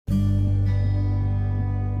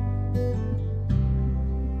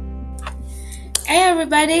Hey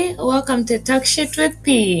everybody, welcome to Talk Shit with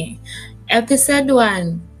P, Episode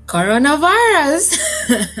 1, Coronavirus.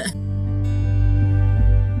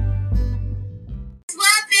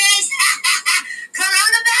 What is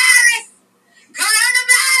coronavirus?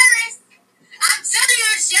 Coronavirus! I'm telling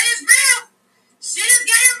you, shit is real. Shit is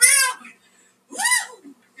getting real.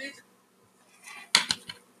 Woo!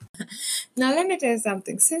 Now let me tell you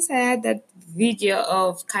something. Since I had that video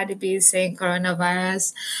of Cardi B saying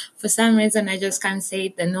coronavirus, for some reason I just can't say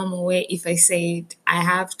it the normal way. If I say it, I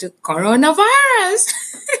have to coronavirus.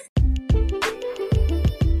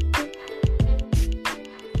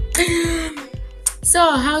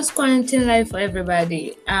 So, how's quarantine life for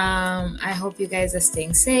everybody? I hope you guys are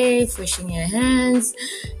staying safe, washing your hands,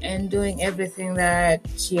 and doing everything that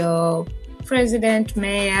your president,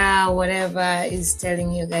 mayor, whatever is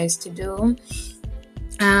telling you guys to do.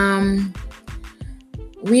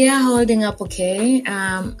 We are holding up okay.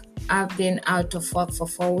 I've been out of work for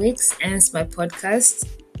 4 weeks, hence my podcast.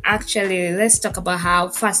 Actually, let's talk about how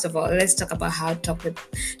Talk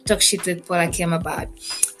Shit with Paula came about.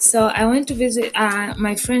 So I went to visit,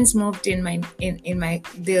 my friends moved in my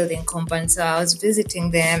building compound, so I was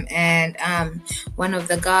visiting them, and one of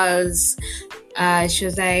the girls, she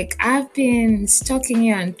was like, I've been stalking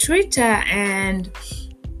you on Twitter, and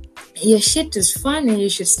your shit is funny, you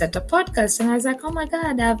should start a podcast. And I was like, oh my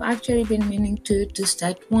god, I've actually been meaning to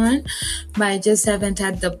start one, but I just haven't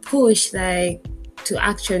had the push, to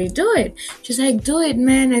actually do it. She's like, do it,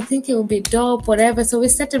 man, I think it will be dope, whatever. So we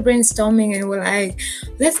started brainstorming, and we're like,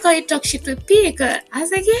 let's go Talk Shit with P. I was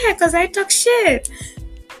like, yeah, because I talk shit.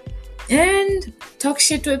 And Talk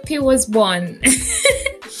Shit with P was born.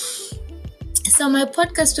 So my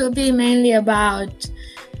podcast will be mainly about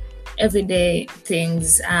everyday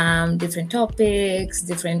things, different topics,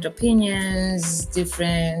 different opinions,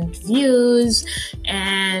 different views,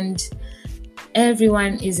 and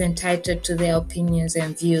everyone is entitled to their opinions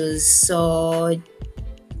and views. So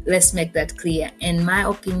let's make that clear. And my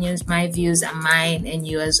opinions, my views are mine, and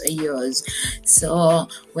yours are yours. So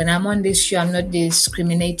when I'm on this show, I'm not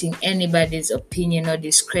discriminating anybody's opinion or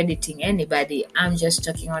discrediting anybody. I'm just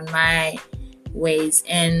talking on my ways.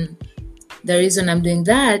 And the reason I'm doing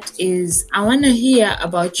that is I want to hear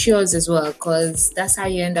about yours as well, because that's how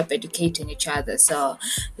you end up educating each other. So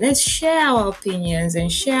let's share our opinions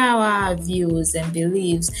and share our views and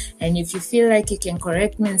beliefs. And if you feel like you can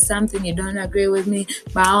correct me in something, you don't agree with me,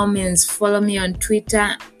 by all means, follow me on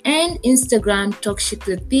Twitter and Instagram, Talk Shit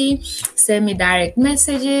with P. Send me direct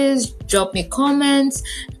messages, drop me comments,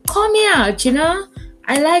 call me out,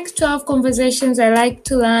 I like to have conversations, I like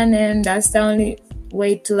to learn, and that's the only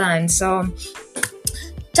way to learn. So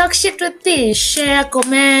Talk Shit with P, share,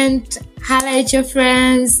 comment, holla at your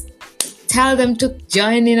friends, tell them to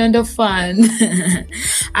join in on the fun.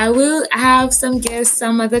 I will have some guests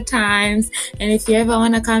some other times, and if you ever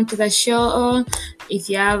want to come to the show, if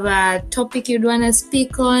you have a topic you'd want to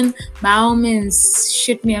speak on, by all means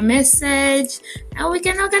shoot me a message and we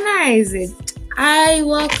can organize it. I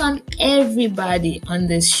welcome everybody on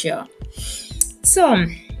this show. So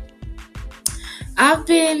I've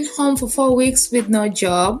been home for 4 weeks with no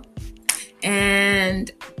job,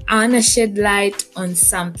 and I want to shed light on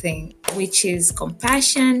something, which is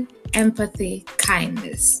compassion, empathy,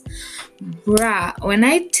 kindness. Bruh, when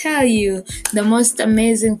I tell you the most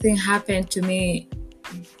amazing thing happened to me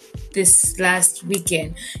this last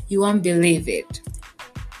weekend, you won't believe it.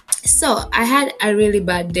 So I had a really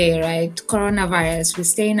bad day, right? Coronavirus, we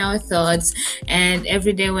stay in our thoughts, and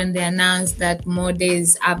every day when they announce that more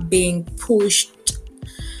days are being pushed,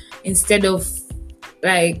 instead of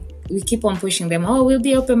we keep on pushing them, we'll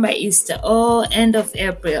be open by Easter, end of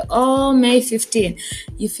April, May 15,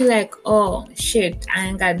 you feel like, shit, I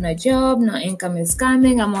ain't got no job, no income is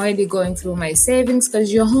coming, I'm already going through my savings,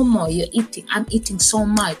 because you're home more, you're eating, I'm eating so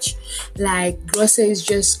much, groceries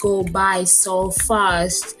just go by so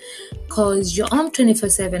fast, because you're home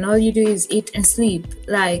 24/7, all you do is eat and sleep,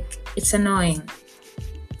 it's annoying.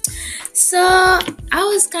 So I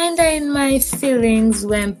was kind of in my feelings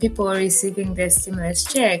when people were receiving their stimulus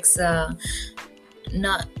checks.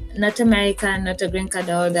 Not American, not a green card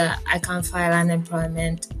holder. I can't file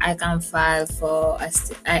unemployment. I can't file for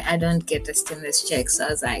I don't get a stimulus check. So I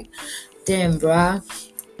was like, damn, bruh,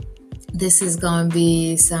 this is gonna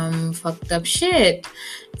be some fucked up shit.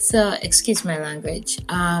 So excuse my language.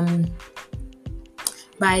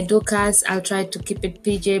 By Dukas, I'll try to keep it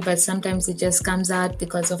PJ, but sometimes it just comes out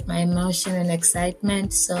because of my emotion and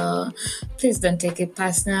excitement. So please don't take it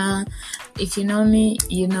personal. If you know me,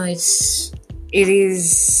 you know it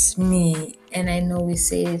is me. And I know we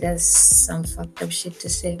say that's some fucked up shit to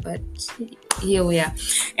say, but here we are.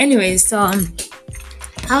 Anyway, so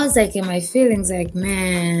I was like in my feelings, like,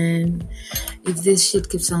 man, if this shit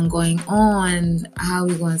keeps on going on, how are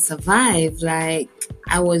we going to survive? Like,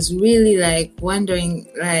 I was really like wondering,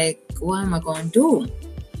 like, what am I going to do?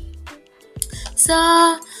 So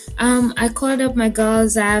I called up my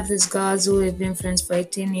girls. I have these girls who have been friends for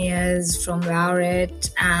 18 years from Lauret.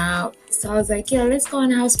 So I was like, yeah, let's go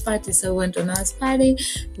on a house party. So we went on a house party.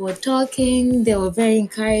 We were talking. They were very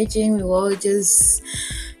encouraging. We were all just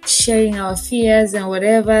sharing our fears and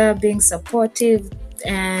whatever, being supportive.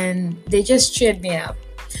 And they just cheered me up.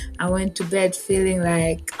 I went to bed feeling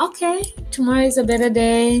like, okay, tomorrow is a better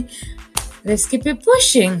day. Let's keep it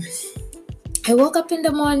pushing. I woke up in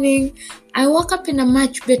the morning. I woke up in a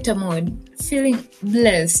much better mood, feeling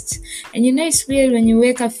blessed. And you know, it's weird when you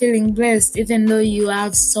wake up feeling blessed, even though you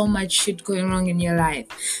have so much shit going wrong in your life.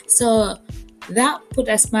 So that put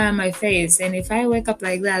a smile on my face. And if I wake up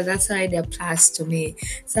like that, that's already a plus to me.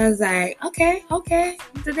 So I was like, okay,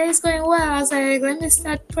 the day is going well. I was like, let me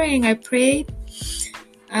start praying. I prayed.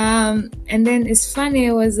 And then it's funny,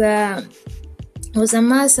 it was a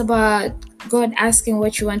mass about God asking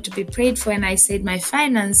what you want to be prayed for, and I said my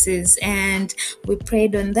finances, and we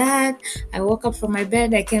prayed on that. I woke up from my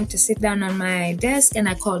bed, I came to sit down on my desk, and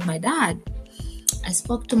I called my dad. I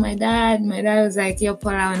spoke to my dad. My dad was like, yo,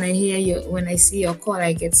 Paula, when I see your call,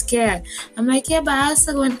 I get scared. I'm like, yeah, but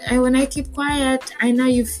also when I keep quiet, I know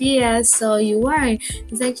you fear, so you worry.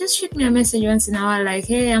 He's like, just shoot me a message once in a while, like,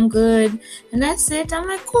 hey, I'm good. And that's it. I'm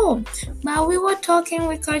like, cool. But we were talking,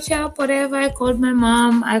 we catch up, whatever. I called my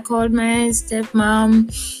mom. I called my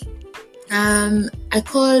stepmom. I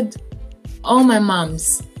called all my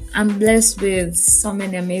moms. I'm blessed with so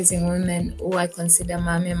many amazing women who I consider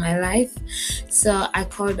mom in my life. So I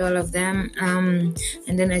called all of them. And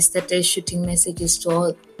then I started shooting messages to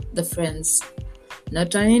all the friends.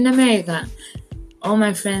 Not only in America. All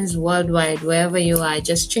my friends worldwide, wherever you are,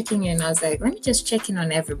 just checking in. I was like, let me just check in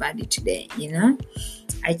on everybody today, you know?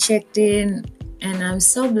 I checked in, and I'm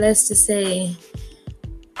so blessed to say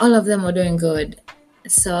all of them are doing good.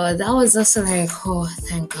 So that was also like, oh,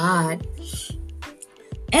 thank God.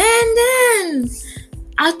 And then,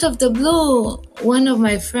 out of the blue, one of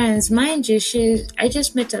my friends, mind you, I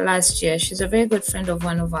just met her last year. She's a very good friend of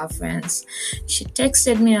one of our friends. She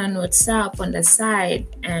texted me on WhatsApp on the side,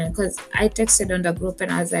 and because I texted on the group, and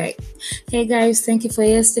I was like, hey guys, thank you for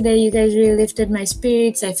yesterday. You guys really lifted my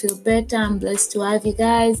spirits. I feel better. I'm blessed to have you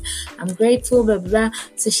guys. I'm grateful, blah, blah, blah.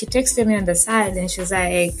 So she texted me on the side, and she was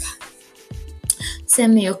like,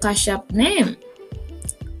 send me your Cash App name.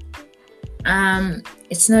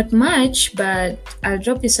 It's not much, but I'll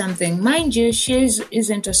drop you something. Mind you, she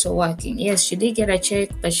isn't also working. Yes, she did get a check,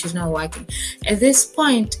 but she's not working. At this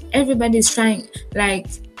point, everybody's trying, like,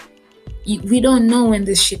 we don't know when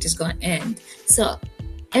this shit is going to end. So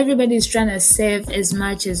everybody's trying to save as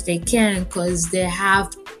much as they can, because they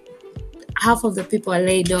have half of the people are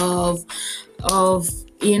laid off,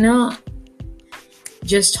 you know,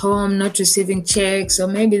 just home, not receiving checks, or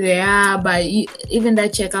maybe they are, but even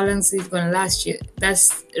that check, how long is it going to last you?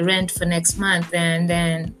 That's rent for next month, and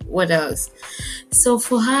then what else? So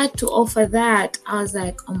for her to offer that, I was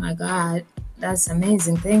like, oh my God, that's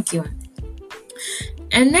amazing, thank you.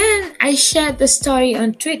 And then I shared the story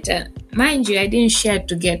on Twitter. Mind you, I didn't share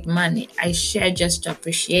to get money. I shared just to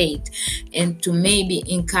appreciate and to maybe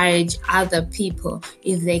encourage other people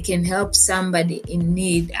if they can help somebody in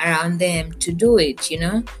need around them to do it, you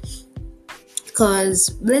know? Because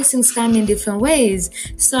blessings come in different ways.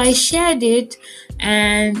 So I shared it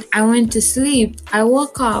and I went to sleep. I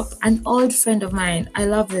woke up, an old friend of mine, I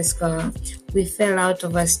love this girl. We fell out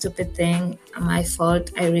of a stupid thing. My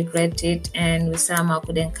fault. I regret it. And we somehow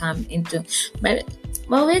couldn't come into... But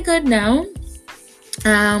we're good now.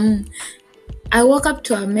 I woke up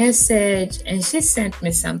to a message and she sent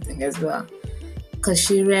me something as well. Because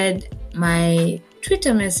she read my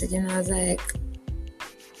Twitter message and I was like,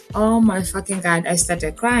 oh my fucking God, I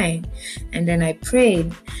started crying. And then I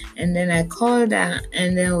prayed. And then I called her.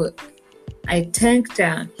 And then I thanked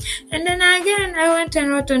her. And then again, I went and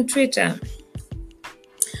wrote on Twitter.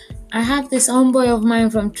 I have this homeboy of mine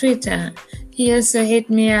from Twitter. He also hit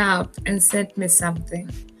me up and sent me something.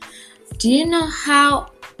 Do you know how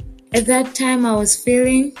at that time I was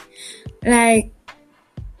feeling? Like,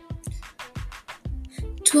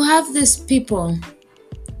 to have these people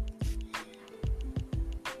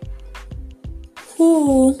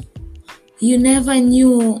who you never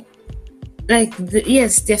knew, like,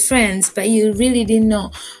 yes, they're friends, but you really didn't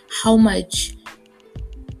know how much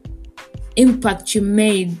impact you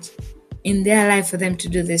made in their life for them to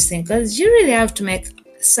do this thing, because you really have to make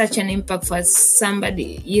such an impact for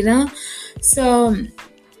somebody, So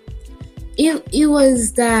it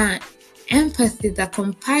was the empathy, the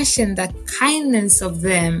compassion, the kindness of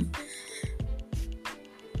them.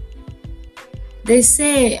 They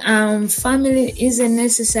say family isn't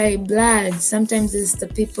necessarily blood. Sometimes it's the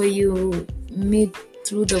people you meet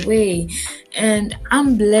through the way. And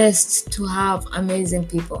I'm blessed to have amazing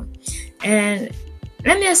people. And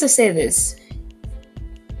let me also say this.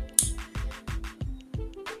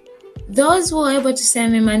 Those who were able to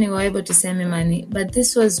send me money were able to send me money. But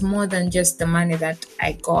this was more than just the money that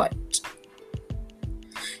I got.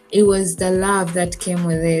 It was the love that came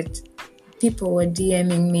with it. People were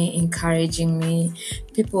DMing me, encouraging me.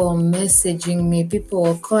 People were messaging me. People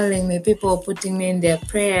were calling me. People were putting me in their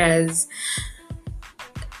prayers.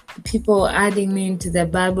 People were adding me into the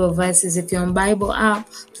Bible verses. If you're on Bible app,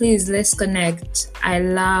 please, let's connect. I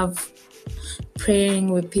love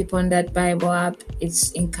praying with people on that Bible app.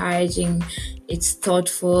 It's encouraging. It's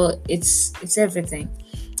thoughtful. It's everything.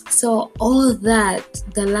 So all that,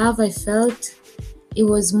 the love I felt, it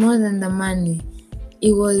was more than the money.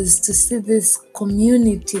 It was to see this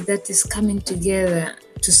community that is coming together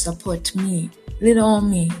to support me, little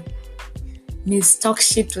me. Miss Talk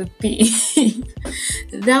Shit with P.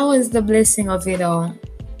 That was the blessing of it all.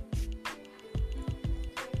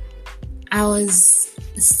 I was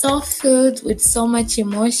so filled with so much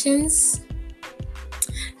emotions.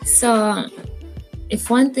 So, if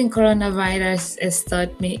one thing coronavirus has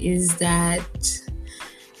taught me is that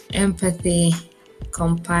empathy,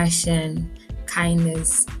 compassion,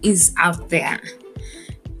 kindness is out there.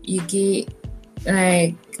 You get,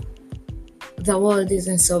 the world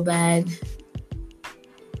isn't so bad.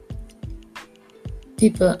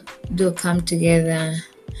 People do come together,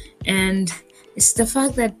 and it's the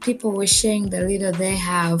fact that people were sharing the little they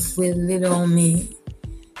have with little me.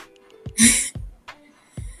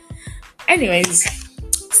 Anyways,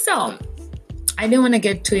 so I don't want to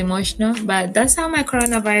get too emotional, but that's how my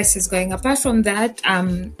coronavirus is going. Apart from that,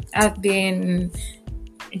 I've been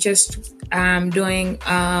just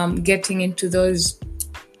getting into those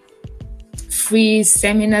free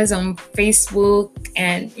seminars on Facebook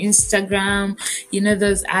and Instagram.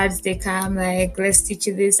 Those ads, they come like, let's teach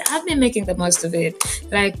you this. I've been making the most of it.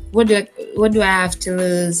 Like, what do I have to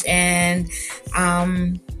lose? And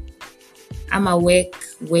I'm awake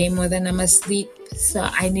way more than I'm asleep. So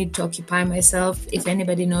I need to occupy myself. If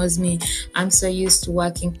anybody knows me, I'm so used to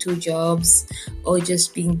working 2 jobs or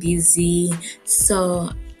just being busy. So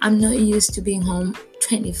I'm not used to being home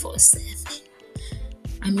 24/7.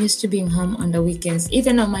 I'm used to being home on the weekends.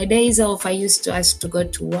 Even on my days off, I used to have to go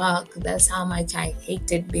to work. That's how much I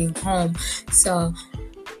hated being home. So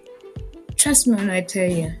trust me when I tell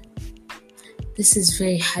you, this is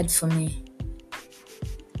very hard for me.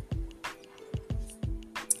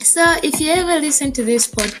 So if you ever listen to this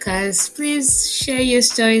podcast, please share your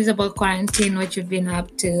stories about quarantine, what you've been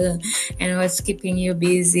up to, and what's keeping you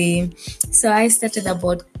busy. So I started a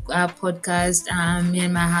podcast. Me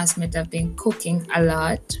and my housemate have been cooking a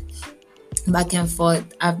lot, back and forth.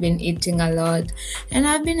 I've been eating a lot, and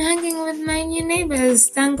I've been hanging with my new neighbors.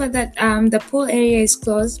 Thank God that the pool area is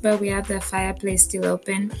closed, but we have the fireplace still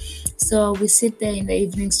open. So we sit there in the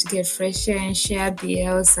evenings to get fresh air and share a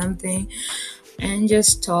beer or something, and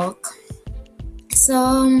just talk.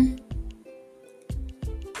 So,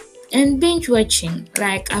 and binge watching.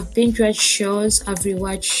 Like, I've binge watched shows, I've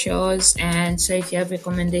rewatched shows, and so if you have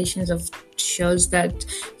recommendations of shows that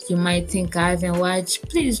you might think I haven't watched,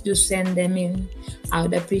 please do send them in. I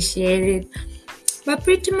would appreciate it. But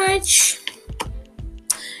pretty much,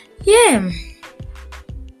 yeah.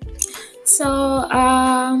 So,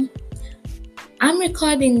 I'm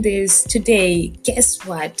recording this today. Guess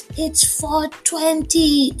what? It's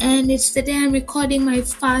 4:20 and it's the day I'm recording my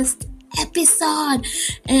first episode.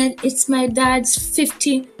 And it's my dad's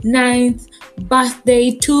 59th birthday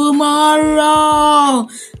tomorrow.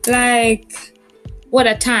 Like, what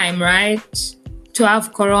a time, right? To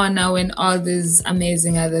have corona when all these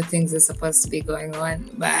amazing other things are supposed to be going on.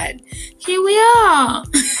 But here we are.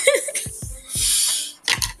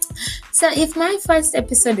 So if my first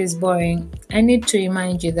episode is boring, I need to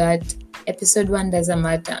remind you that episode 1 doesn't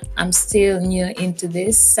matter. I'm still new into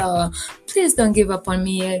this, so please don't give up on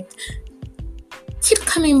me yet. Keep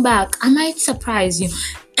coming back. I might surprise you.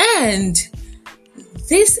 And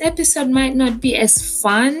this episode might not be as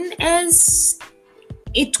fun as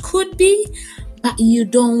it could be, but you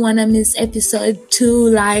don't want to miss episode 2.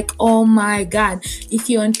 Like, oh my God.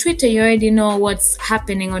 If you're on Twitter, you already know what's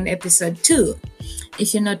happening on episode 2.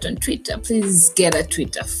 If you're not on Twitter, please get a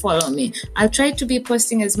Twitter. Follow me. I'll try to be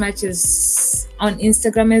posting as much as on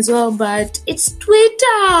Instagram as well, but it's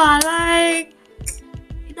Twitter. Like,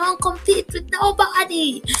 you don't compete with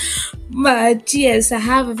nobody. But yes, I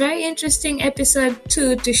have a very interesting episode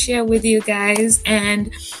 2 to share with you guys,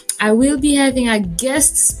 and I will be having a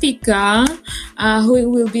guest speaker who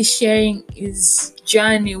will be sharing his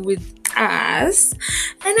journey with us, and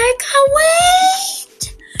I can't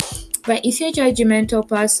wait. But if you're a judgmental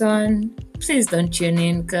person, please don't tune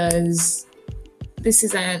in, because this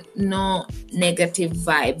is a no negative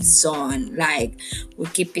vibe zone. Like, we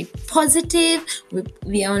keep it positive.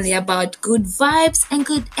 We only about good vibes and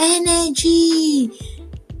good energy.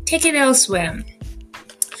 Take it elsewhere.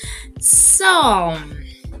 So,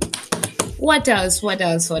 what else?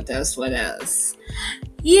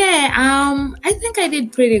 Yeah, I think I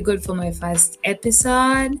did pretty good for my first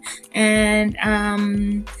episode, and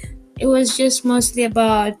it was just mostly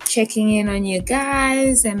about checking in on you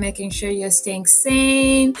guys and making sure you're staying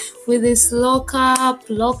sane with this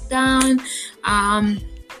lockdown.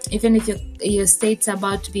 Even if your state's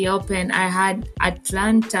about to be open, I had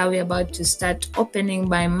Atlanta. We're about to start opening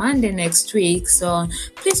by Monday next week. So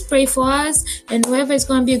please pray for us. And whoever is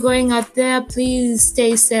going to be going out there, please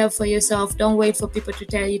stay safe for yourself. Don't wait for people to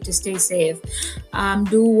tell you to stay safe.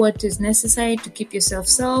 Do what is necessary to keep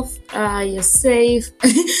yourself safe,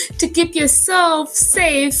 to keep yourself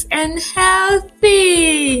safe and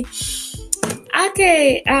healthy.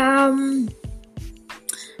 Okay. I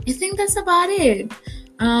think that's about it.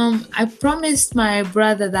 I promised my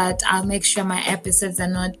brother that I'll make sure my episodes are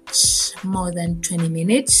not more than 20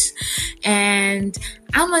 minutes. And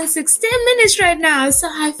I'm on 16 minutes right now. So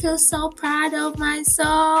I feel so proud of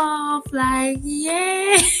myself. Like,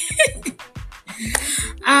 yeah.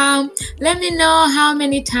 Let me know how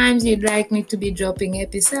many times you'd like me to be dropping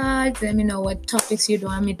episodes. Let me know what topics you'd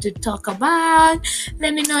want me to talk about.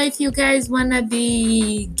 Let me know if you guys want to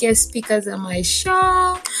be guest speakers on my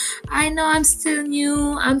show. I know I'm still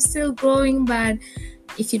new, I'm still growing, but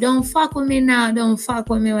if you don't fuck with me now, don't fuck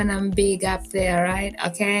with me when I'm big up there, right?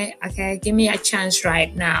 Okay, give me a chance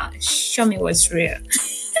right now. Show me what's real.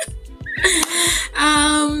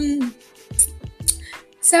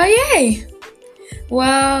 So yay.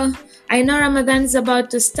 Well, I know Ramadan is about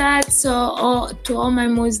to start, so to all my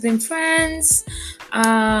Muslim friends,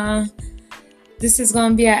 this is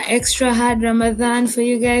going to be an extra hard Ramadan for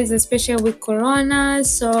you guys, especially with Corona.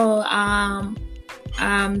 So I'm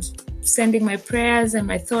sending my prayers and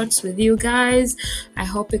my thoughts with you guys. I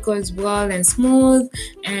hope it goes well and smooth.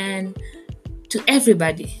 And to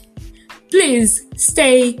everybody, please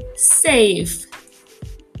stay safe.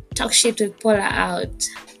 Talk shit with Paula out.